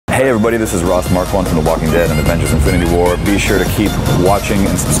Hey everybody, this is Ross Marquand from The Walking Dead and Avengers Infinity War. Be sure to keep watching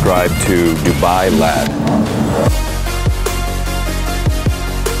and subscribe to DubaiLAD.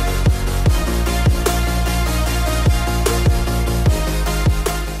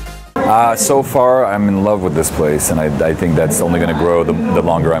 So far, I'm in love with this place, and I think that's only going to grow the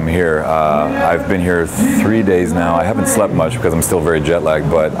longer I'm here. I've been here 3 days now. I haven't slept much because I'm still very jet lagged,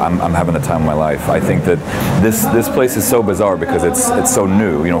 but I'm having the time of my life. I think that this place is so bizarre because it's so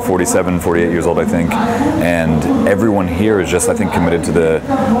new. You know, 47, 48 years old, I think, and everyone here is just, I think, committed to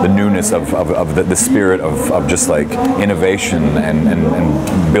the newness of the spirit of just like innovation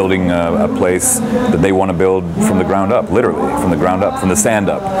and building a place that they want to build from the ground up, literally from the ground up, from the stand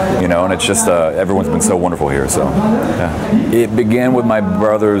up. You know, and it's just everyone's been so wonderful here. So yeah. It began with my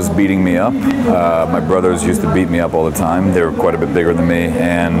brothers beating me up. My brothers used to beat me up all the time. They were quite a bit bigger than me,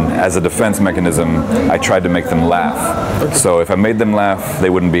 and as a defense mechanism, I tried to make them laugh. So if I made them laugh, they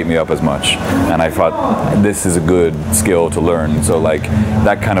wouldn't beat me up as much. And I thought this is a good skill to learn. So like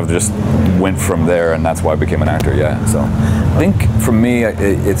that kind of just went from there, and that's why I became an actor. Yeah. So I think for me,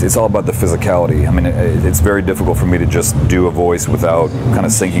 it's all about the physicality. I mean, it's very difficult for me to just do a voice without kind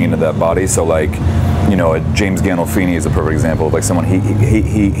of sinking into that body. So like, you know, James Gandolfini is a perfect example of like someone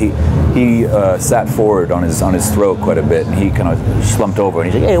he sat forward on his throat quite a bit, and he kind of slumped over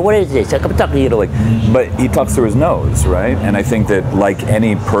and he's like, hey, what is this? I come talk to you, like, but he talks through his nose, right? And I think that like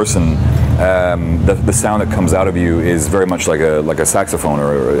any person, the sound that comes out of you is very much like a saxophone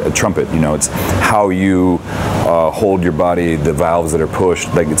or a trumpet. You know, it's how you hold your body, the valves that are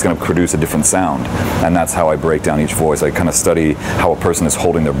pushed, like it's going to produce a different sound, and that's how I break down each voice. I kind of study how a person is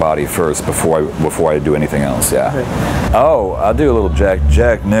holding their body first before I do anything else. Yeah. Right. Oh, I'll do a little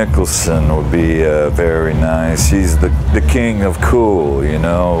Jack Nicholson would be very nice. He's the king of cool, you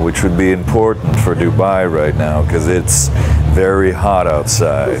know, which would be important for Dubai right now because it's very hot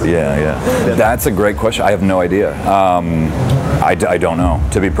outside. Yeah. That's a great question. I have no idea. I don't know.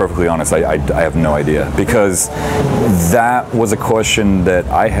 To be perfectly honest, I have no idea, because that was a question that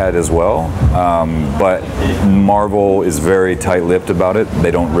I had as well. But Marvel is very tight-lipped about it.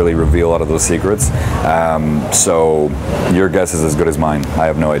 They don't really reveal a lot of those secrets. So your guess is as good as mine. I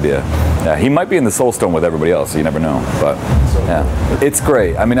have no idea. He might be in the Soul Stone with everybody else, so you never know. But yeah, it's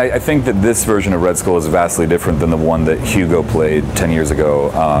great. I mean, I think that this version of Red Skull is vastly different than the one that Hugo played 10 years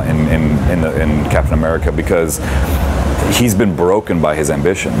ago in Captain America, because he's been broken by his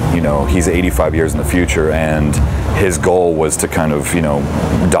ambition. You know, he's 85 years in the future, and his goal was to kind of, you know,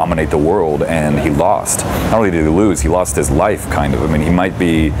 dominate the world, and he lost. Not only did he lose, he lost his life, kind of. I mean, he might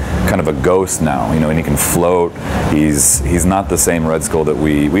be kind of a ghost now, you know, and he can float. He's not the same Red Skull that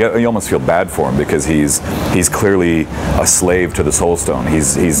we almost feel bad for him, because he's clearly a slave to the Soul Stone.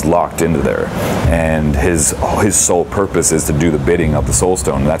 He's locked into there, and his sole purpose is to do the bidding of the Soul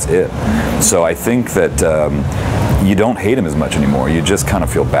Stone, and that's it. So I think that you don't hate him as much anymore. You just kind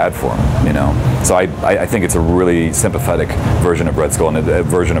of feel bad for him, you know. So I think it's a really sympathetic version of Red Skull, and a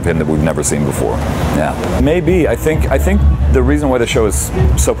version of him that we've never seen before. Yeah, maybe. I think the reason why the show is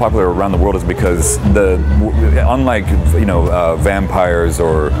so popular around the world is because unlike, you know, vampires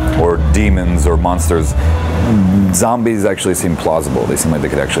or demons or monsters, zombies actually seem plausible. They seem like they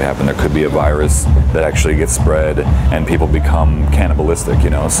could actually happen. There could be a virus that actually gets spread and people become cannibalistic, you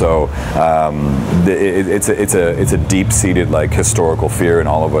know. So it's a deep-seated, like, historical fear in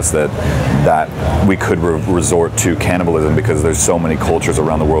all of us that we could resort to cannibalism, because there's so many cultures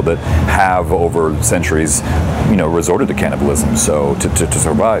around the world that have over centuries, you know, resorted to cannibalism, so to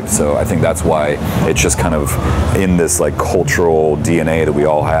survive. So I think that's why it's just kind of in this like cultural DNA that we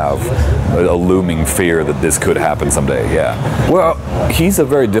all have, a looming fear that this could happen someday. Yeah. Well, he's a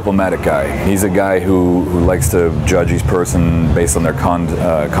very diplomatic guy. He's a guy who likes to judge each person based on their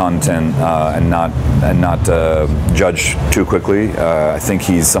content and not judge too quickly. I think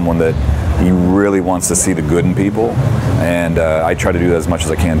he's someone that he really wants to see the good in people, and I try to do that as much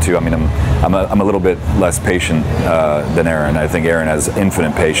as I can too. I mean, I'm a little bit less patient than Aaron. I think Aaron has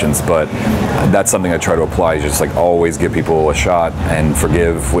infinite patience, but that's something I try to apply. Is just like always give people a shot and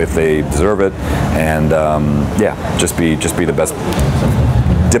forgive if they deserve it, and yeah, just be the best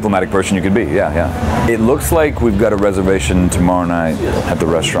diplomatic person you could be. Yeah. It looks like we've got a reservation tomorrow night at the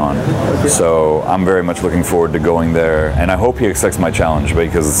restaurant, so I'm very much looking forward to going there, and I hope he accepts my challenge,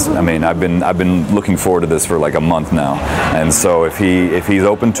 because I mean, I've been looking forward to this for like a month now, and so if he's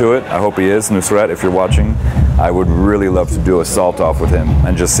open to it, I hope he is. Nusrat, if you're watching, I would really love to do a salt off with him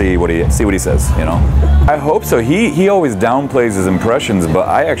and just see what he says. You know, I hope so. He always downplays his impressions, but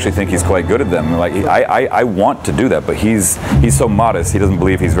I actually think he's quite good at them. Like I want to do that, but he's so modest. He doesn't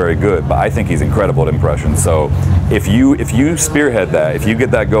believe he's very good, but I think he's incredible at impressions. So if you spearhead that, if you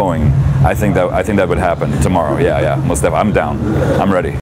get that going, I think that would happen tomorrow. Yeah, most definitely. I'm down. I'm ready.